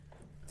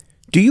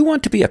Do you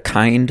want to be a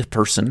kind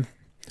person?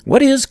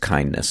 What is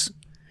kindness?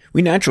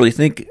 We naturally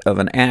think of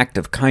an act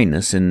of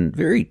kindness in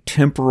very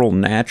temporal,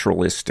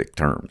 naturalistic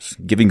terms,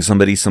 giving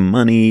somebody some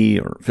money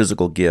or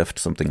physical gift,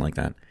 something like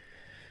that,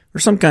 or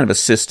some kind of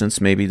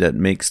assistance maybe that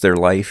makes their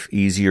life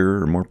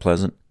easier or more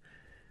pleasant.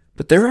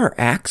 But there are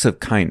acts of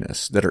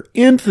kindness that are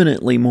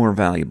infinitely more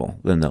valuable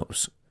than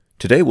those.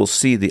 Today we'll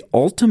see the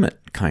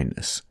ultimate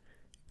kindness,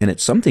 and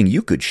it's something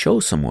you could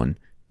show someone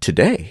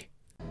today.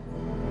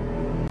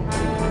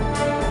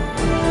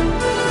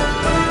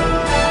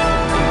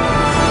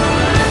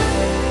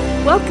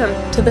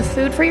 Welcome to the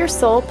Food for Your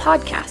Soul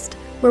podcast,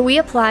 where we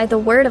apply the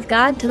Word of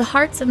God to the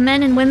hearts of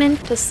men and women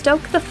to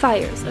stoke the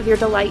fires of your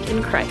delight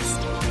in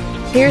Christ.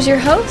 Here's your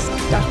host,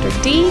 Dr.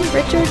 D.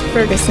 Richard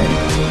Ferguson.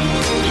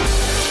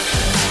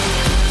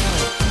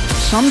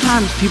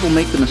 Sometimes people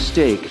make the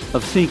mistake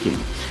of thinking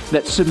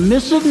that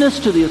submissiveness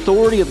to the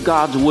authority of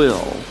God's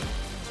will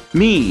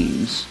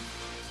means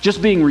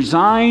just being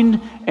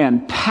resigned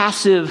and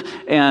passive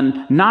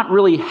and not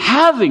really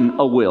having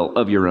a will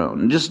of your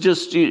own.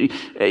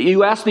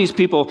 You ask these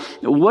people,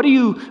 what do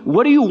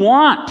you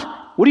want?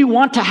 What do you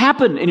want to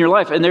happen in your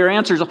life? And their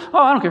answer is, I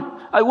don't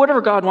care. Whatever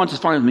God wants is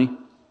fine with me.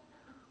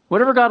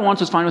 Whatever God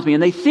wants is fine with me.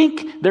 And they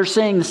think they're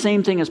saying the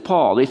same thing as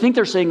Paul. They think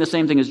they're saying the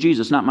same thing as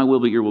Jesus, not my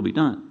will, but your will be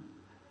done.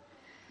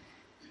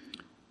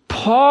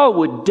 Paul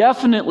would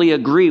definitely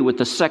agree with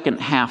the second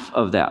half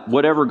of that.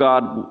 Whatever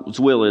God's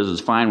will is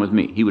fine with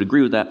me. He would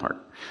agree with that part.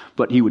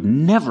 But he would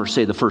never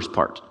say the first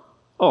part.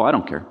 I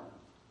don't care.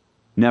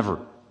 Never.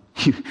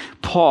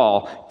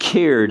 Paul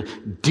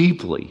cared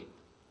deeply.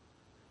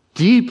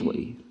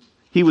 Deeply.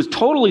 He was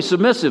totally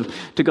submissive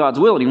to God's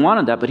will, and he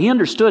wanted that, but he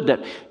understood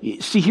that,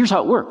 see, here's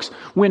how it works.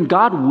 When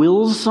God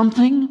wills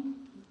something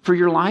for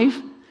your life,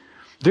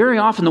 very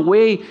often the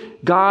way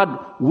God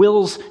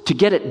wills to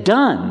get it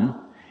done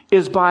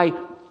is by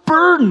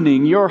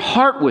burdening your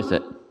heart with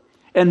it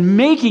and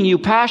making you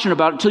passionate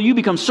about it until you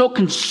become so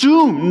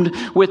consumed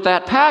with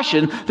that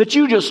passion that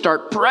you just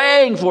start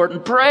praying for it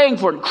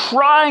and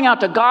crying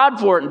out to God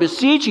for it and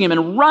beseeching Him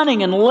and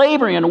running and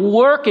laboring and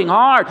working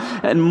hard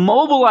and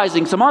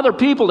mobilizing some other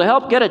people to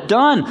help get it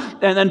done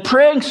and then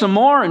praying some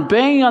more and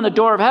banging on the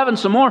door of heaven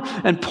some more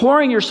and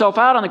pouring yourself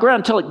out on the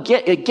ground until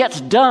it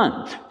gets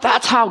done.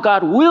 That's how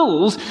God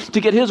wills to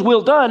get His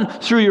will done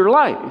through your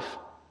life.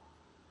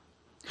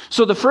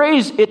 So the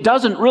phrase, it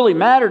doesn't really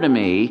matter to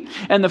me,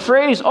 and the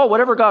phrase,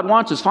 whatever God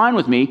wants is fine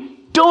with me,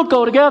 don't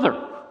go together. Do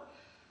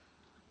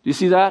you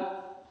see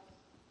that?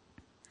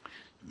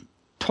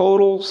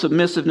 Total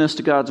submissiveness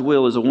to God's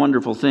will is a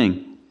wonderful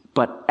thing,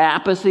 but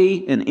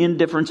apathy and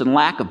indifference and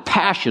lack of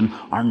passion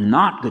are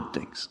not good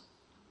things.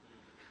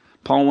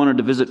 Paul wanted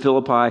to visit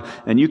Philippi,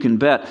 and you can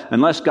bet,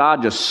 unless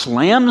God just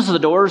slams the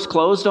doors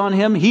closed on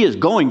him, he is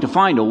going to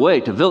find a way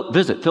to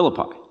visit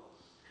Philippi,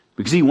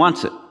 because he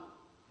wants it.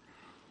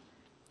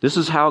 This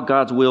is how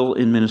God's will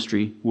in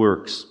ministry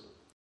works.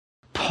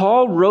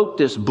 Paul wrote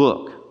this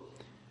book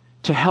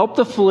to help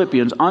the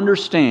Philippians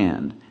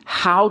understand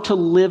how to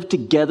live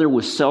together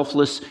with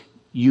selfless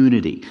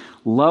unity.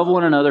 Love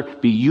one another,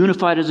 be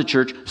unified as a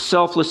church,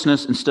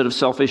 selflessness instead of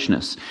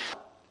selfishness.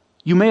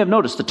 You may have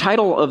noticed the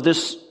title of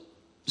this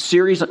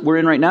series that we're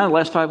in right now, the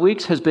last 5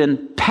 weeks, has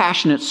been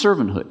Passionate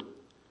Servanthood.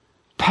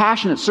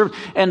 Passionate servant.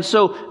 And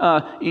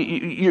so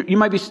you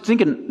might be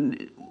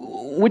thinking,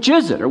 which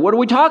is it? Or what are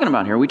we talking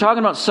about here? Are we talking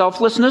about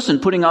selflessness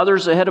and putting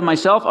others ahead of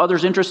myself,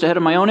 others' interest ahead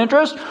of my own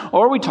interest?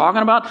 Or are we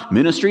talking about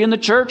ministry in the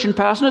church and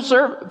passionate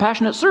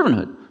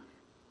servanthood?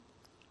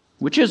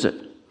 Which is it?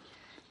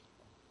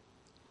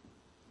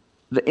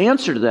 The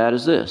answer to that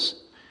is this.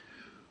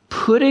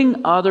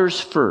 Putting others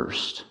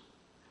first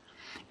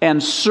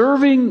and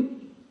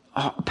serving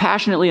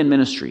passionately in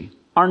ministry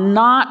are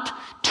not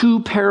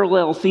two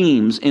parallel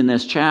themes in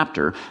this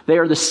chapter. They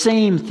are the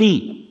same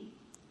theme.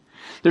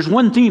 There's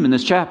one theme in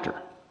this chapter.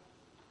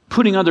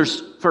 Putting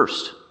others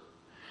first.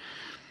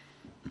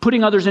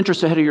 Putting others'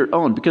 interests ahead of your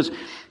own. Because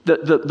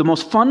the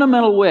most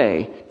fundamental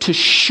way to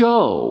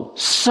show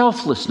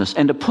selflessness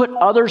and to put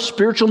others'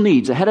 spiritual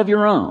needs ahead of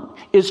your own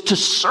is to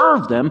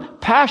serve them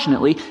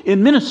passionately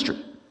in ministry,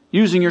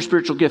 using your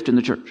spiritual gift in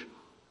the church.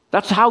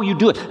 That's how you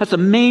do it. That's the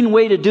main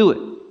way to do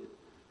it.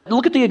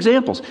 Look at the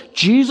examples.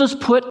 Jesus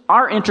put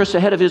our interests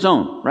ahead of His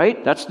own,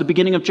 right? That's the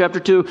beginning of chapter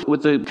 2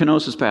 with the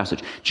kenosis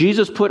passage.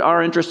 Jesus put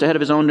our interests ahead of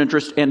His own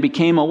interest and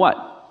became a what?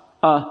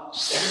 A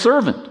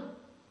servant,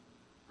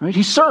 right?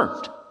 He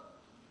served.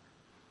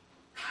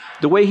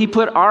 The way He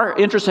put our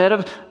interests ahead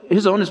of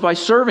His own is by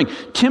serving.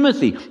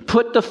 Timothy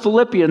put the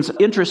Philippians'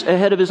 interests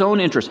ahead of his own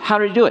interests. How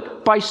did he do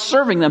it? By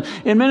serving them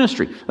in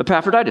ministry.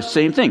 Epaphroditus,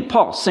 same thing.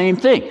 Paul, same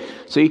thing.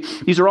 See,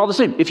 these are all the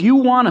same. If you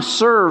want to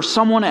serve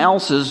someone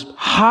else's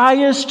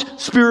highest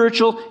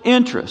spiritual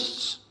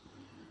interests,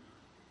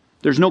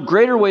 there's no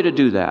greater way to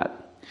do that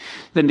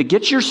than to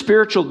get your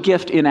spiritual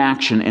gift in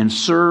action and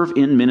serve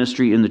in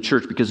ministry in the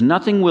church, because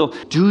nothing will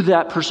do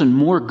that person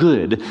more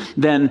good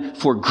than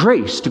for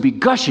grace to be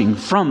gushing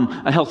from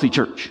a healthy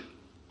church.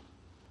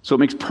 So it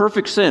makes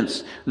perfect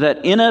sense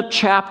that in a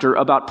chapter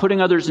about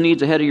putting others'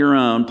 needs ahead of your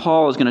own,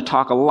 Paul is going to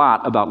talk a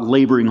lot about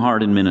laboring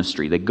hard in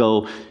ministry. They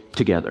go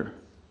together.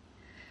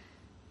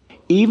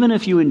 Even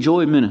if you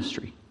enjoy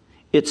ministry,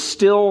 it's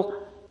still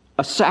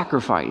a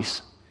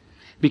sacrifice,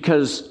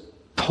 because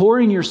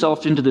pouring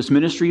yourself into this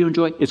ministry you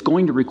enjoy, it's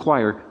going to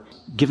require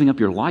giving up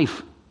your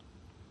life.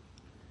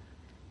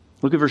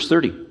 Look at verse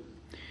 30.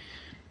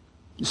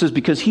 It says,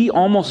 because he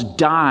almost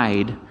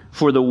died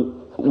for the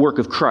work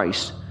of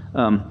Christ.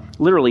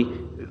 Literally,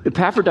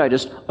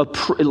 Epaphroditus,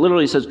 it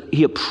literally says,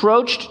 he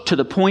approached to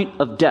the point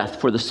of death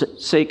for the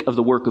sake of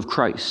the work of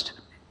Christ.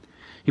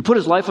 He put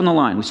his life on the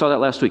line. We saw that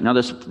last week. Now,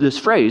 this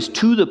phrase,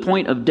 to the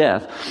point of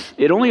death,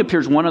 it only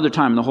appears one other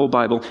time in the whole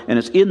Bible, and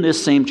it's in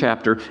this same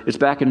chapter. It's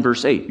back in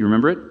verse 8. You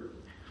remember it?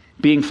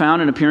 Being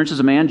found in appearance as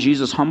a man,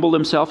 Jesus humbled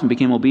himself and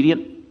became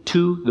obedient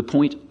to the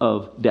point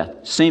of death.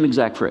 Same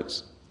exact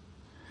phrase.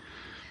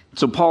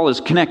 So Paul is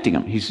connecting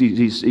them.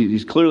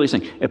 He's clearly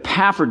saying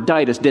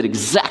Epaphroditus did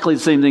exactly the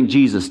same thing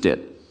Jesus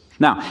did.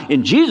 Now,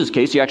 in Jesus'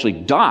 case, he actually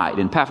died.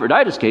 In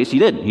Epaphroditus' case, he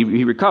didn't.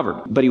 He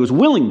recovered. But he was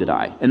willing to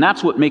die. And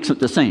that's what makes it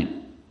the same.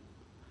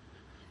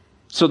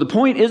 So the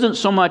point isn't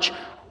so much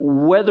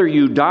whether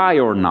you die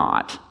or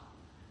not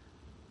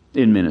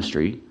in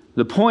ministry.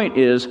 The point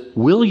is,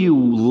 will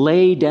you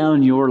lay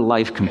down your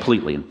life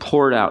completely and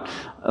pour it out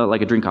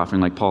like a drink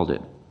offering like Paul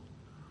did?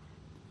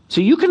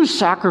 So you can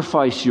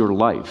sacrifice your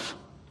life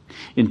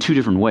in two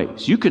different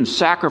ways. You can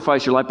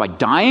sacrifice your life by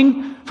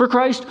dying for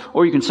Christ,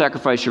 or you can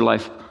sacrifice your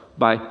life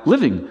by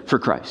living for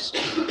Christ.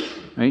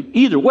 Right?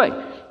 Either way,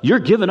 you're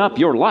giving up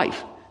your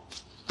life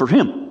for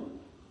Him.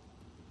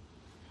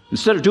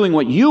 Instead of doing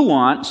what you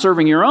want,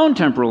 serving your own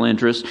temporal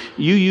interests,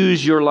 you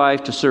use your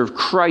life to serve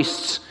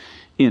Christ's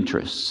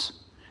interests.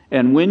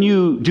 And when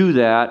you do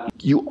that,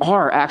 you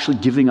are actually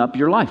giving up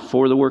your life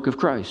for the work of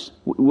Christ,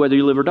 whether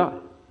you live or die.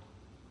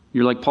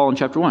 You're like Paul in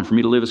chapter 1, for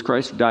me to live is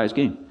Christ, to die is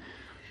gain.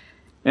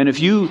 And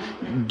if you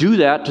do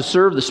that to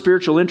serve the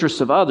spiritual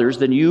interests of others,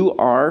 then you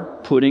are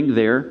putting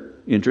their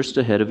interests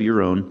ahead of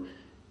your own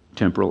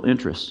temporal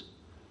interests.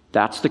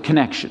 That's the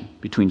connection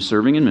between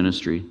serving in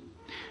ministry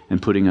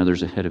and putting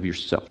others ahead of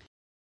yourself.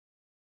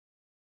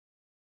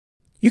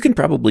 You can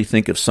probably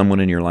think of someone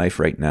in your life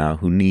right now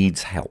who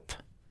needs help,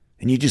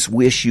 and you just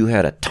wish you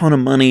had a ton of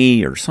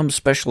money or some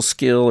special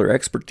skill or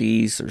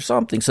expertise or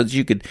something so that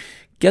you could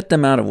get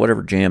them out of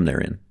whatever jam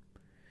they're in.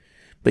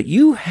 But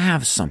you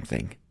have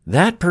something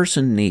that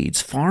person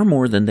needs far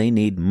more than they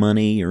need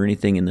money or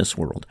anything in this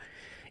world.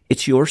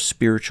 It's your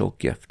spiritual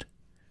gift.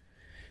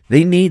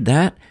 They need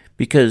that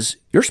because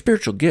your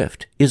spiritual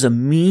gift is a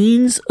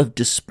means of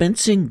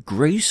dispensing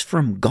grace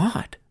from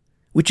God,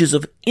 which is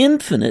of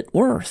infinite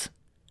worth.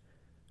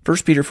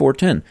 1 Peter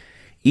 4:10,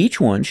 each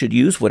one should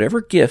use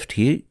whatever gift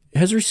he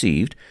has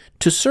received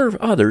to serve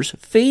others,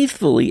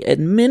 faithfully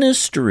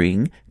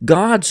administering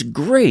God's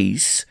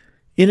grace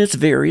in its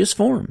various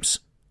forms.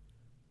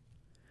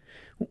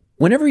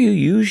 Whenever you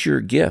use your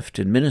gift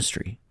in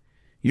ministry,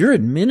 you're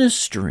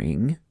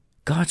administering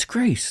God's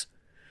grace,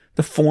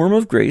 the form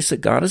of grace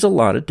that God has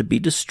allotted to be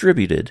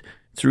distributed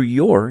through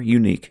your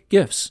unique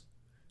gifts.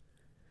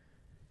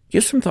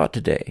 Give some thought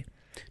today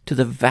to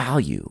the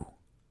value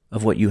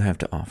of what you have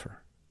to offer.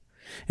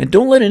 And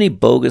don't let any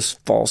bogus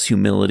false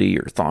humility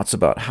or thoughts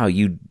about how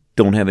you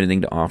don't have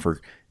anything to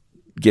offer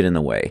get in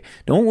the way.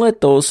 Don't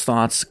let those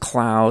thoughts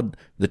cloud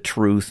the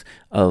truth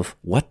of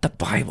what the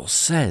Bible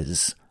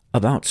says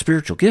about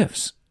spiritual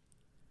gifts.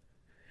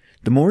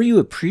 The more you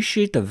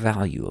appreciate the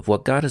value of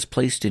what God has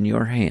placed in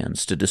your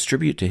hands to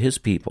distribute to His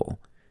people,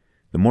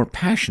 the more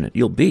passionate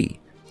you'll be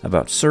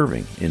about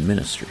serving in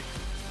ministry.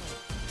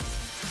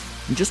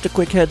 And just a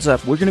quick heads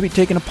up, we're going to be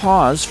taking a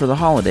pause for the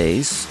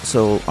holidays,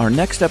 so our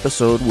next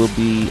episode will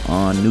be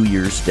on New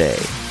Year's Day.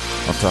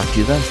 I'll talk to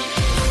you then.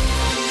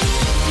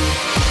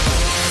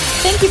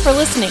 Thank you for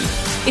listening.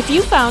 If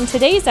you found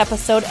today's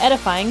episode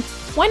edifying,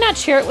 why not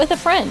share it with a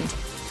friend?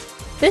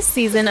 This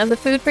season of the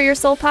Food for Your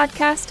Soul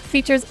podcast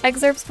features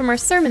excerpts from our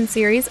sermon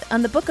series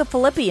on the book of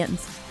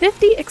Philippians,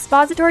 50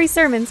 expository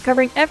sermons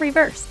covering every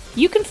verse.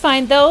 You can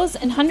find those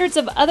and hundreds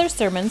of other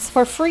sermons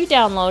for free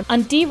download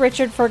on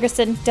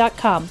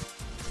drichardferguson.com.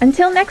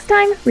 Until next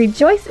time,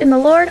 rejoice in the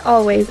Lord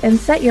always and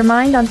set your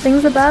mind on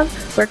things above,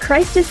 where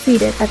Christ is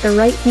seated at the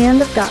right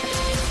hand of God.